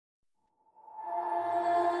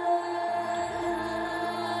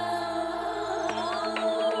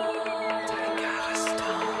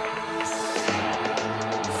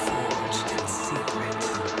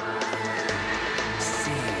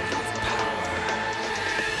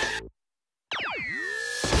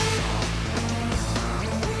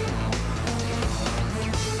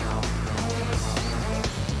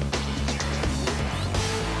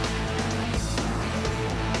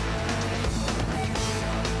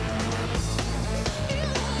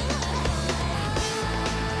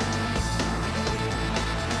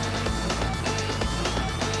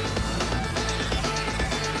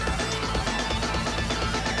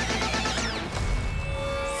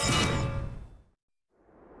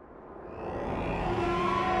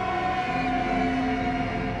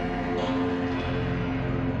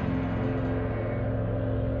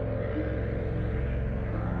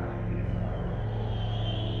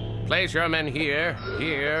Place your men here,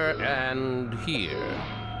 here, and here.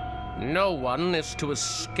 No one is to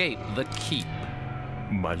escape the keep.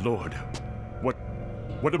 My lord,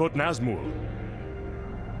 what about Nazmul?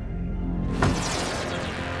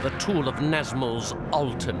 The tool of Nazmul's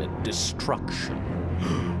ultimate destruction.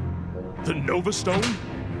 The Nova Stone?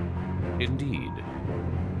 Indeed.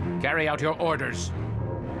 Carry out your orders.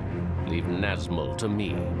 Leave Nazmul to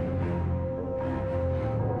me.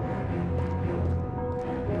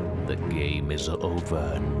 The game is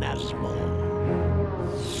over, Nazmul.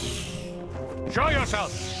 Show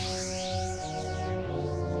yourself!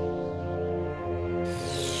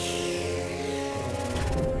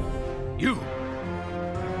 You!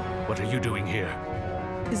 What are you doing here?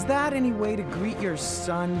 Is that any way to greet your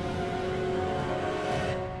son?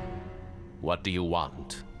 What do you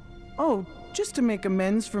want? Oh, just to make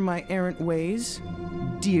amends for my errant ways,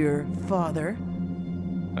 dear father.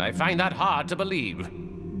 I find that hard to believe.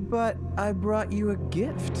 But I brought you a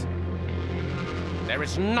gift. There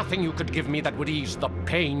is nothing you could give me that would ease the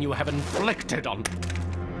pain you have inflicted on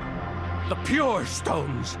the Pure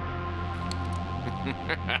Stones.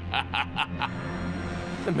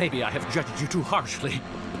 Maybe I have judged you too harshly.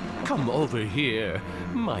 Come over here,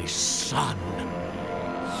 my son.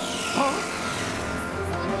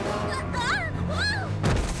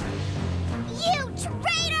 You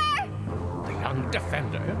traitor! The young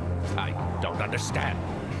defender? I don't understand.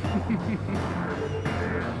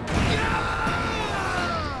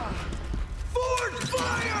 Forward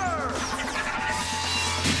fire!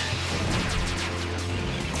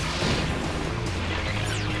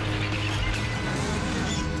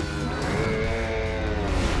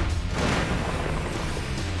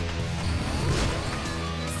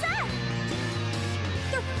 Sir!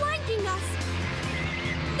 They're flanking us!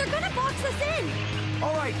 They're gonna box us in!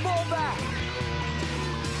 All right, fall back!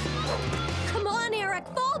 Come on, Eric,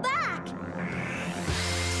 fall back!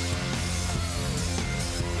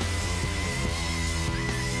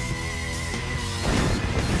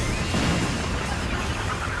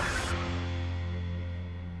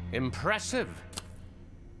 Impressive.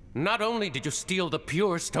 Not only did you steal the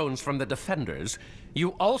Pure Stones from the Defenders, you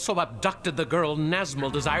also abducted the girl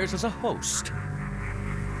Nazmul desires as a host.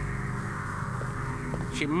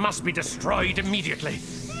 She must be destroyed immediately.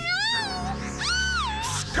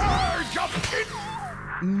 Scourge of it!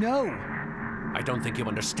 No! I don't think you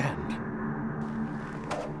understand.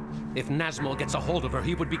 If Nazmul gets a hold of her,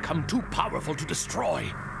 he would become too powerful to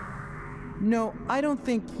destroy. No, I don't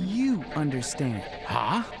think you understand.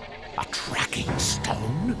 Huh? A tracking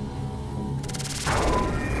stone?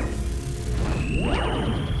 What?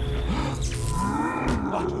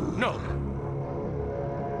 No.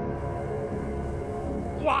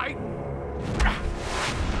 Why?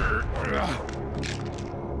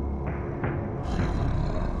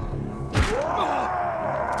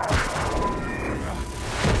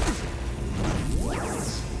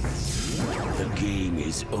 The game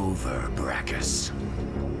is over, Brachus.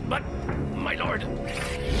 But, my lord...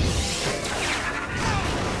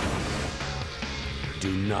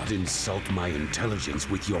 Do not insult my intelligence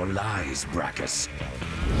with your lies, Brachus.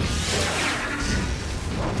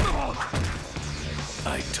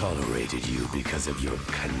 I tolerated you because of your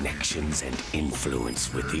connections and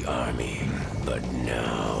influence with the army. But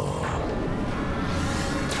now...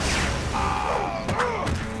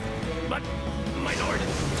 But, my lord...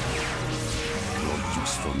 Your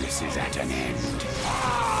usefulness is at an end.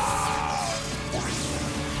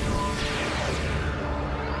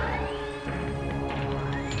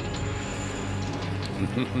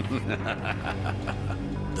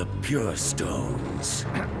 The Pure Stones.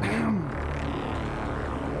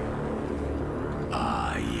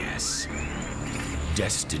 Ah, yes.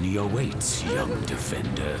 Destiny awaits, young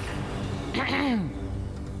defender.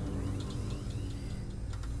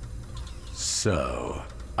 So,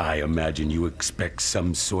 I imagine you expect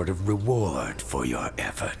some sort of reward for your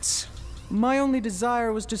efforts. My only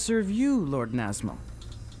desire was to serve you, Lord Nazmul.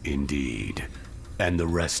 Indeed. And the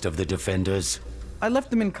rest of the defenders? I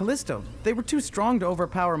left them in Callisto. They were too strong to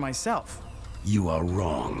overpower myself. You are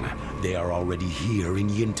wrong. They are already here in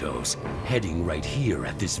Yintos, heading right here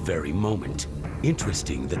at this very moment.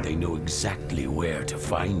 Interesting that they know exactly where to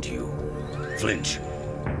find you. Flinch,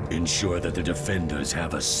 ensure that the defenders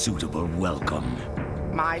have a suitable welcome.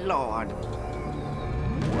 My lord.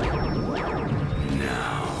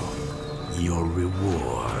 Now, your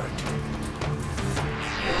reward.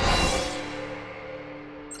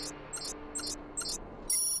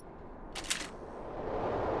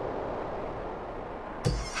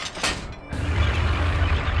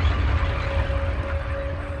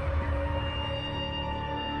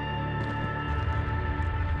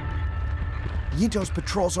 Yinto's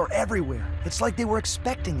patrols are everywhere. It's like they were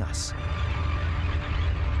expecting us.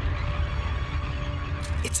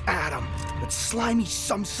 It's Adam, that slimy,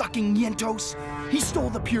 sum-sucking Yentos. He stole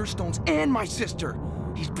the Pure Stones and my sister.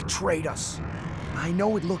 He's betrayed us. I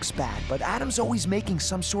know it looks bad, but Adam's always making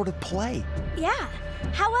some sort of play. Yeah.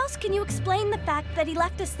 How else can you explain the fact that he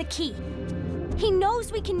left us the key? He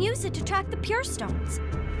knows we can use it to track the Pure Stones.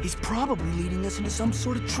 He's probably leading us into some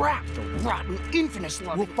sort of trap. The rotten infamous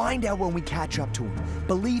love. We'll find out when we catch up to him.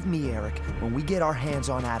 Believe me, Eric, when we get our hands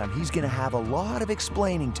on Adam, he's gonna have a lot of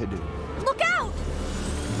explaining to do. Look out!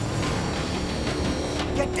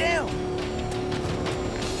 Get down!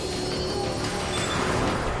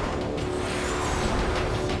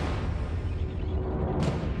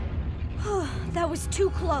 That was too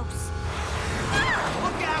close.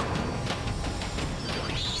 Look out!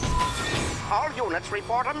 All units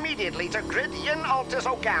report immediately to Grid Yin Altis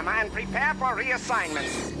Ogama and prepare for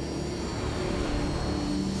reassignment.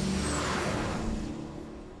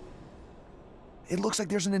 It looks like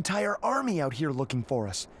there's an entire army out here looking for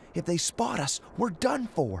us. If they spot us, we're done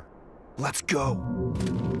for. Let's go.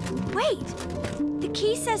 Wait! The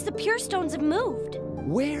key says the Pure Stones have moved.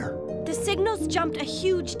 Where? The signals jumped a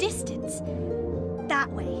huge distance. That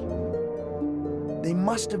way. They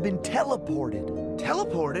must have been teleported.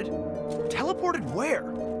 Teleported? Teleported where?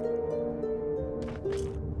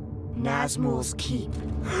 Nazmul's Keep.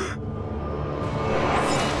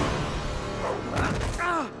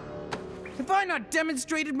 Have I not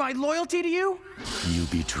demonstrated my loyalty to you? You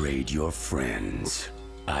betrayed your friends.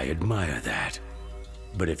 I admire that.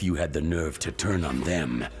 But if you had the nerve to turn on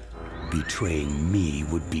them, betraying me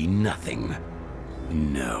would be nothing.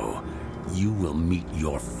 No, you will meet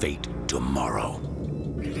your fate tomorrow.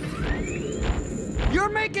 You're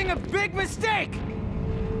making a big mistake!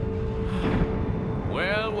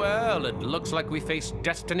 Well, well, it looks like we face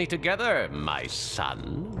destiny together, my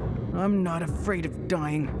son. I'm not afraid of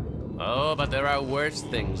dying. Oh, but there are worse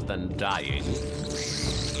things than dying.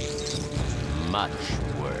 Much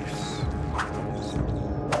worse.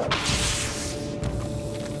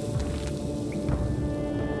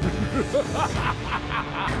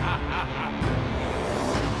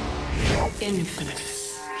 Infinite.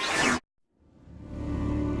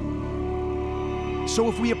 So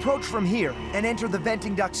if we approach from here and enter the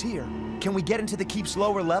venting ducts here, can we get into the keep's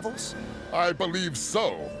lower levels? I believe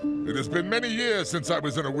so. It has been many years since I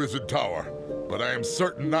was in a wizard tower, but I am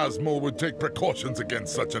certain Nazmul would take precautions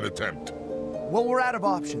against such an attempt. Well, we're out of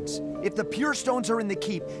options. If the Pure Stones are in the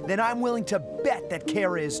keep, then I'm willing to bet that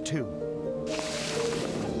Kara is too.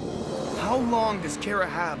 How long does Kara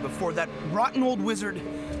have before that rotten old wizard,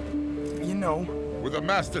 you know? With a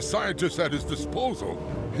master scientist at his disposal,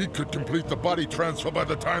 he could complete the body transfer by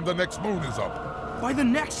the time the next moon is up. By the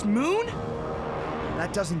next moon?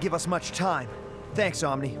 That doesn't give us much time. Thanks,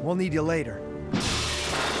 Omni. We'll need you later.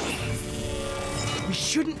 We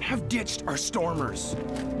shouldn't have ditched our stormers.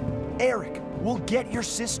 Eric, we'll get your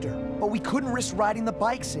sister, but we couldn't risk riding the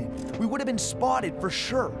bikes in. We would have been spotted for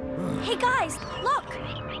sure. Hey guys, look!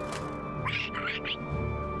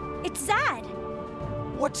 It's Zad.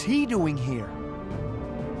 What's he doing here?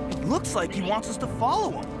 It looks like he wants us to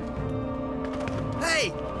follow him.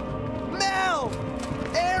 Hey! Mel!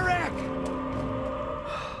 Eric!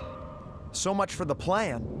 So much for the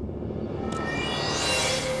plan.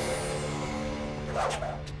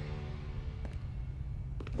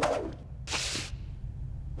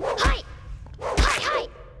 Hi! Hi!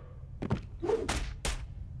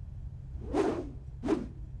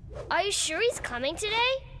 Are you sure he's coming today?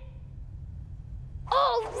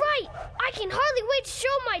 Oh, right! I can hardly wait to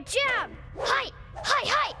show my jab! Hi!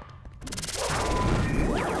 Hi!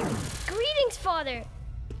 Greetings, Father!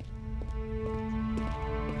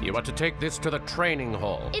 You are to take this to the training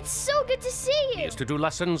hall. It's so good to see He you! is to do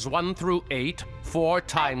lessons 1 through 8, 4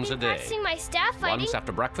 times a day. Practicing my staff fighting. Once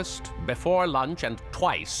after breakfast, before lunch, and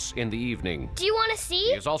twice in the evening. Do you want to He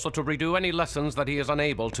see? is also to redo any lessons that he is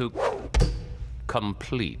unable to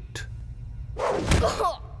complete.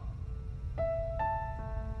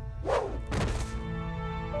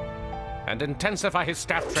 And intensify his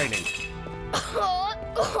staff training.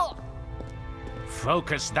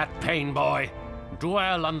 Focus that pain, boy.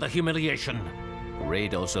 Dwell on the humiliation.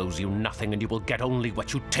 Rados owes you nothing, and you will get only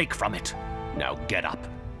what you take from it. Now get up.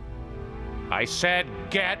 I said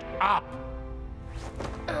get up!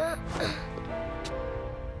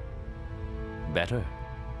 Better.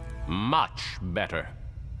 Much better.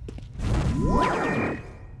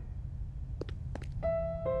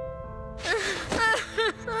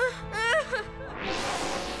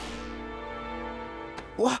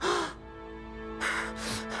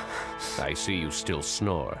 I see you still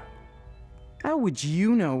snore. I would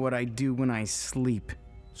you know what I do when I sleep?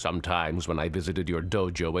 Sometimes when I visited your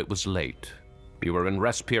dojo, it was late. You were in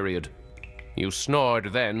rest period. You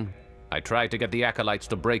snored then. I tried to get the acolytes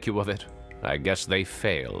to break you of it. I guess they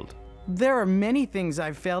failed. There are many things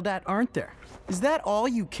I've failed at, aren't there? Is that all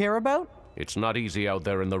you care about? It's not easy out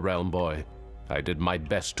there in the realm, boy. I did my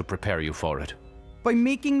best to prepare you for it. By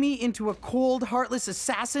making me into a cold, heartless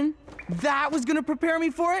assassin? That was gonna prepare me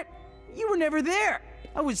for it? You were never there.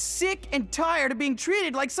 I was sick and tired of being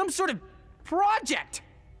treated like some sort of project.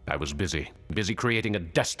 I was busy creating a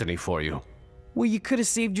destiny for you. Well, you could have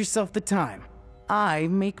saved yourself the time. I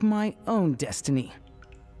make my own destiny.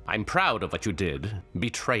 I'm proud of what you did,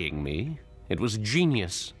 betraying me. It was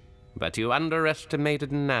genius. But you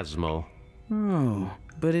underestimated Nazmo. Oh,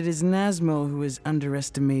 but it is Nazmo who has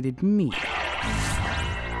underestimated me.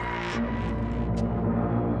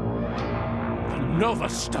 The Nova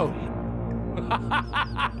Stone!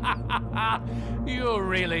 You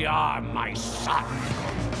really are my son!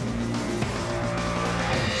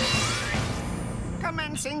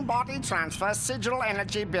 Commencing body transfer sigil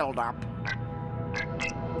energy buildup.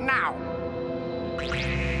 Now.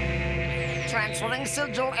 Transferring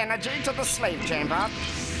sigil energy to the slave chamber.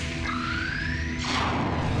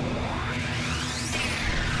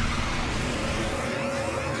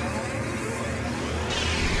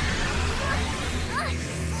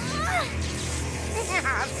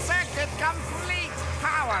 Circuit complete.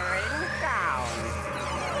 Powering down.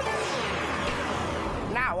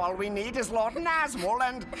 Now all we need is Lord Nazmul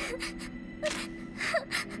and...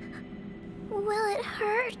 Will it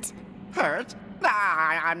hurt? Hurt?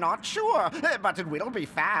 I'm not sure, but it will be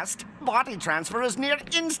fast. Body transfer is near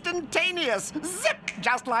instantaneous. Zip!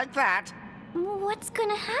 Just like that. What's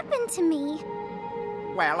gonna happen to me?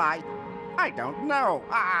 Well, I don't know.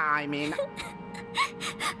 I mean...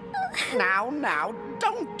 Now,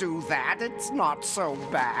 don't do that. It's not so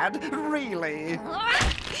bad, really.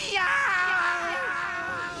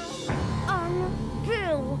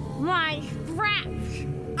 Undo my straps.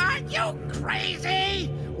 Are you crazy?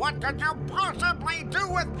 What could you possibly do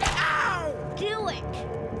with... Ow! Do it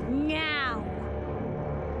now.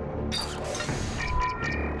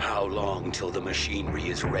 How long till the machinery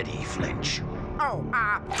is ready, Flinch? Oh,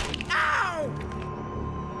 ow!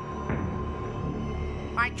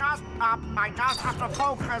 I just have to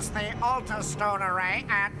focus the Alta Stone Array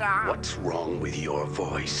and, What's wrong with your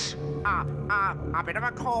voice? a bit of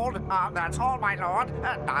a cold. That's all, my lord.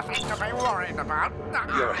 Nothing to be worried about.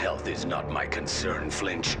 Your health is not my concern,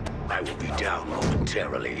 Flinch. I will be down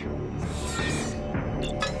momentarily.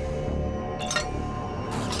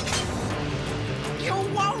 You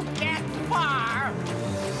won't get far.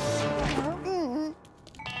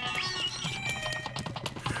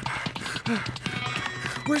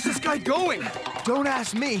 Where's this guy going? Don't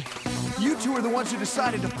ask me. You two are the ones who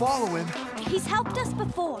decided to follow him. He's helped us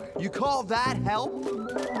before. You call that help?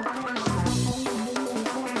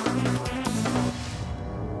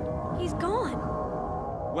 He's gone.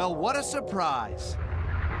 Well, what a surprise.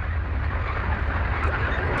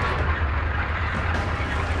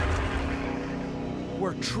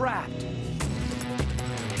 We're trapped.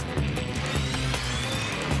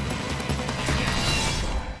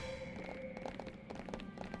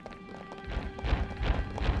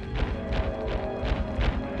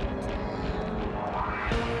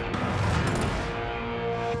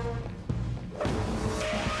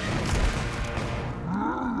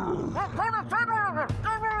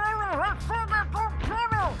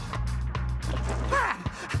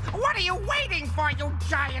 What are you waiting for, you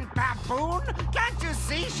giant baboon? Can't you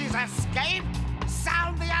see she's escaped?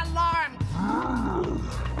 Sound the alarm!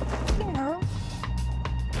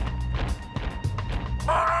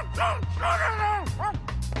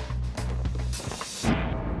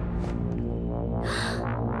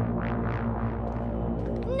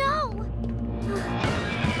 No!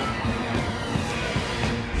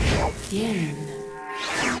 Again.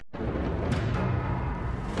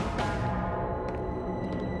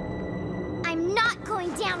 I'm not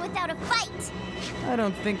going down without a fight! I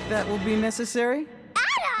don't think that will be necessary.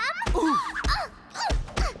 Adam!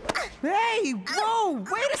 Hey, whoa,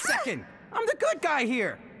 wait a second! I'm the good guy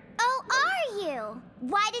here! Oh, are you?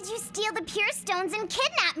 Why did you steal the Pure Stones and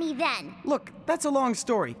kidnap me then? Look, that's a long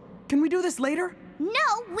story. Can we do this later? No,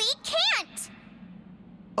 we can't!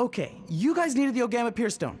 Okay, you guys needed the Ogama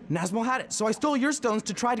Pure Stone. Nazmul had it, so I stole your stones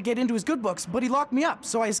to try to get into his good books, but he locked me up,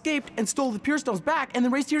 so I escaped and stole the Pure Stones back and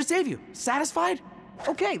then raced here to save you. Satisfied?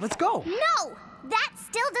 Okay, let's go. No! That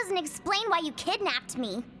still doesn't explain why you kidnapped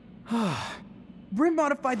me. Brim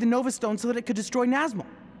modified the Nova Stone so that it could destroy Nazmul.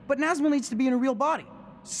 But Nazmul needs to be in a real body.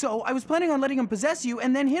 So I was planning on letting him possess you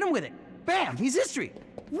and then hit him with it. Bam! He's history!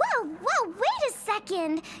 Whoa, wait a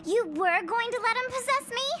second! You were going to let him possess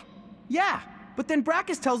me? Yeah, but then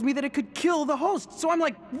Brackus tells me that it could kill the host, so I'm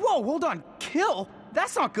like, whoa, hold on, kill?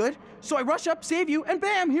 That's not good. So I rush up, save you, and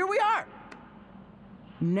bam, here we are.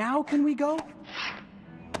 Now can we go?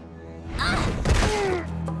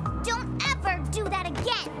 Don't ever do that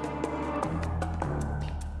again!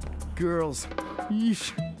 Girls.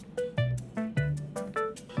 Yeesh.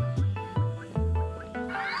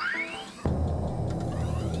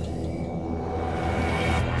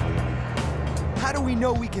 How do we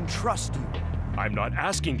know we can trust you? I'm not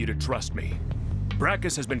asking you to trust me.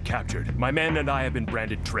 Brackus has been captured. My men and I have been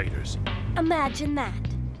branded traitors. Imagine that.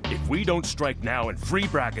 If we don't strike now and free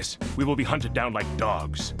Brackus, we will be hunted down like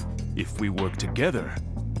dogs. If we work together,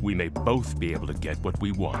 we may both be able to get what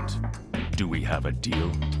we want. Do we have a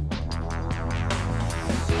deal?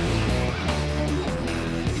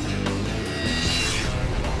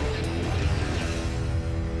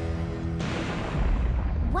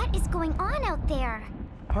 What is going on out there?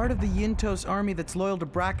 Part of the Yintos army that's loyal to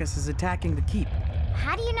Brackus is attacking the keep.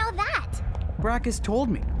 How do you know that? Brackus told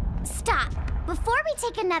me. Stop. Before we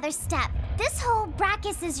take another step, this whole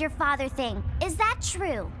Brackus is your father thing, is that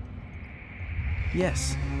true?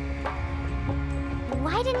 Yes.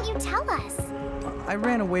 Why didn't you tell us? I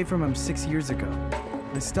ran away from him 6 years ago.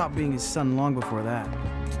 I stopped being his son long before that.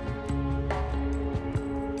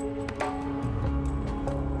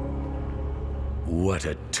 What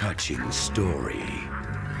a touching story.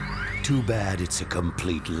 Too bad it's a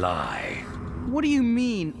complete lie. What do you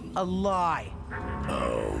mean, a lie?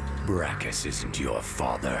 Oh, Brackus isn't your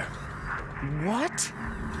father. What?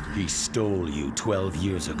 He stole you 12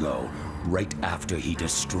 years ago, right after he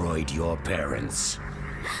destroyed your parents.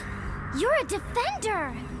 You're a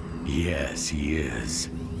defender! Yes, he is.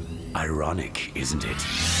 Ironic, isn't it?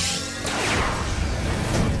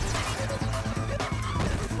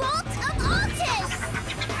 Bolt of Altus!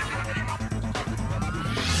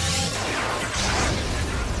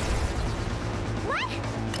 What?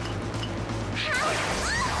 How?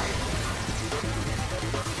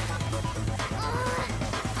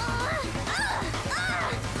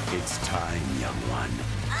 It's time, young one.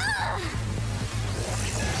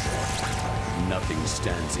 Nothing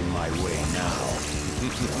stands in my way now.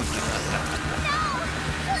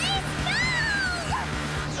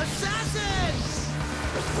 Assassins!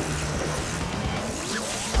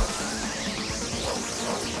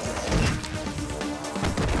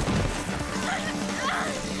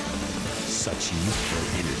 Such youthful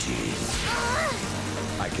energy.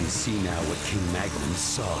 I can see now what King Magnum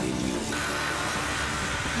saw in you.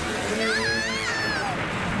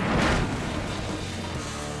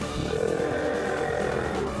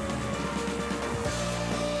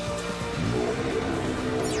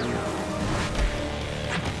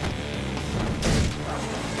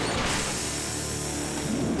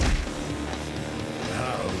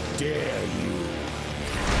 How dare you!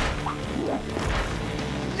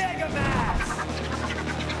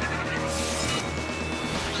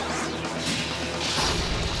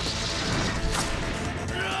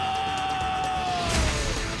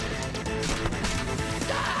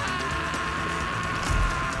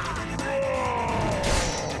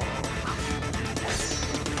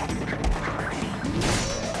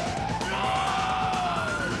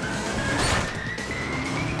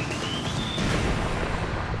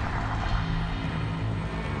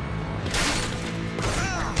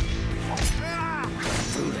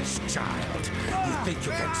 Child, you think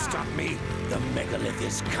you can stop me? The megalith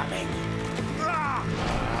is coming.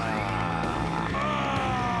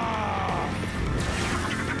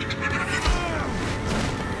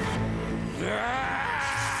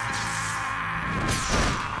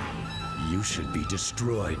 You should be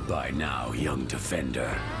destroyed by now, young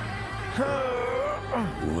defender.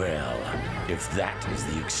 Well, if that is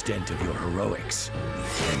the extent of your heroics,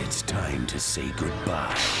 then it's time to say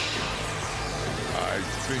goodbye. I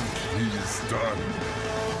think he's done.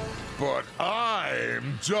 But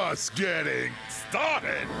I'm just getting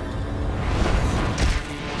started!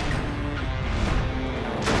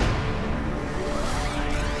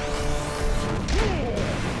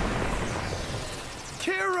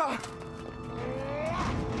 Kira!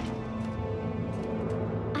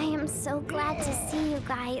 I am so glad to see you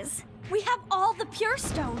guys. We have all the Pure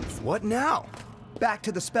Stones. What now? Back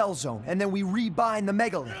to the spell zone, and then we rebind the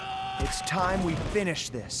megalith. It's time we finish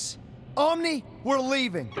this. Omni, we're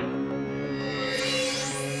leaving.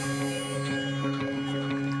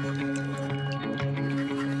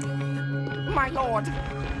 My lord,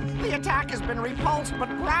 the attack has been repulsed, but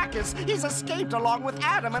Brackus, he's escaped along with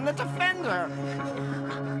Adam and the Defender.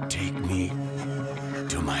 Take me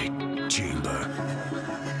to my chamber.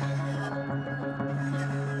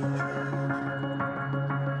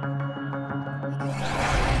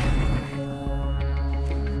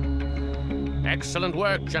 Excellent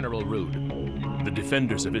work, General Rude. The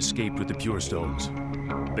defenders have escaped with the Pure Stones.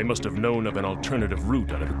 They must have known of an alternative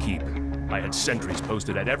route out of the keep. I had sentries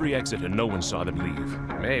posted at every exit and no one saw them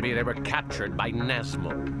leave. Maybe they were captured by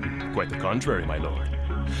Nazmul. Quite the contrary, my lord.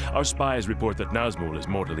 Our spies report that Nazmul is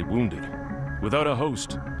mortally wounded. Without a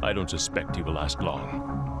host, I don't suspect he will last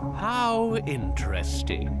long. How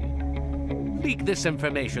interesting. Leak this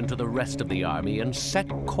information to the rest of the army and set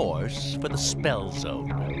course for the Spell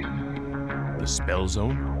Zone. The Spell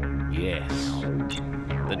Zone? Yes.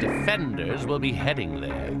 The defenders will be heading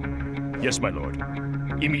there. Yes, my lord.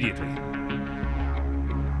 Immediately.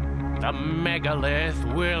 The megalith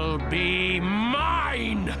will be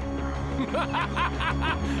mine!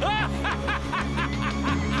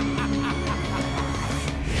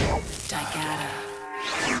 Di-Gata.